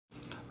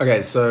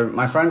Okay, so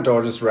my front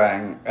door just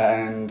rang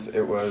and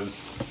it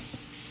was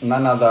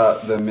none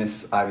other than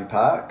Miss Ivy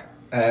Park,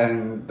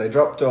 and they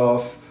dropped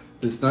off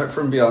this note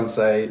from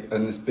Beyonce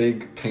and this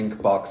big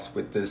pink box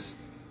with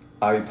this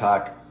Ivy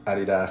Park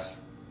Adidas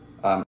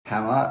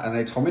hammer, and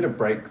they told me to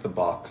break the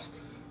box,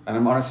 and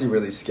I'm honestly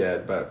really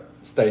scared, but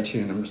stay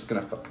tuned. I'm just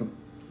gonna fucking...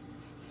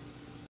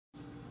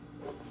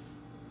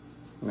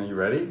 Are you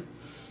ready?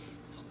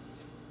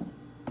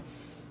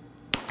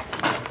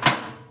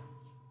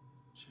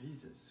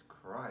 Jesus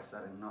Christ,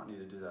 I did not need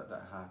to do that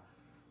hard.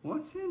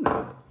 What's in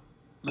it?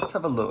 Let's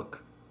have a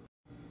look.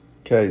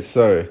 Okay,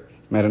 so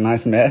made a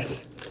nice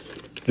mess.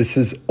 This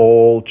is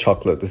all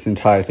chocolate. This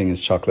entire thing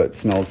is chocolate. It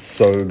smells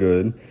so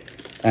good.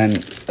 And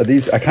are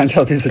these, I can't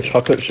tell if these are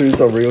chocolate shoes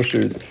or real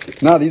shoes.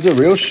 No, these are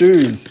real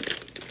shoes.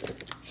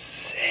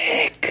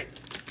 Sick.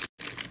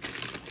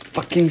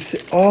 Fucking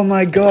sick. Oh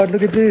my God,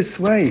 look at this.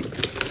 Wait.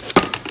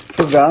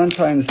 For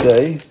Valentine's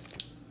Day,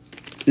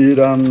 look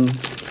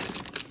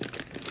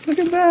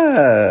at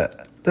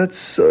that. That's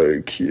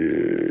so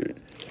cute.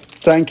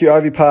 Thank you,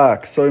 Ivy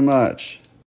Park, so much.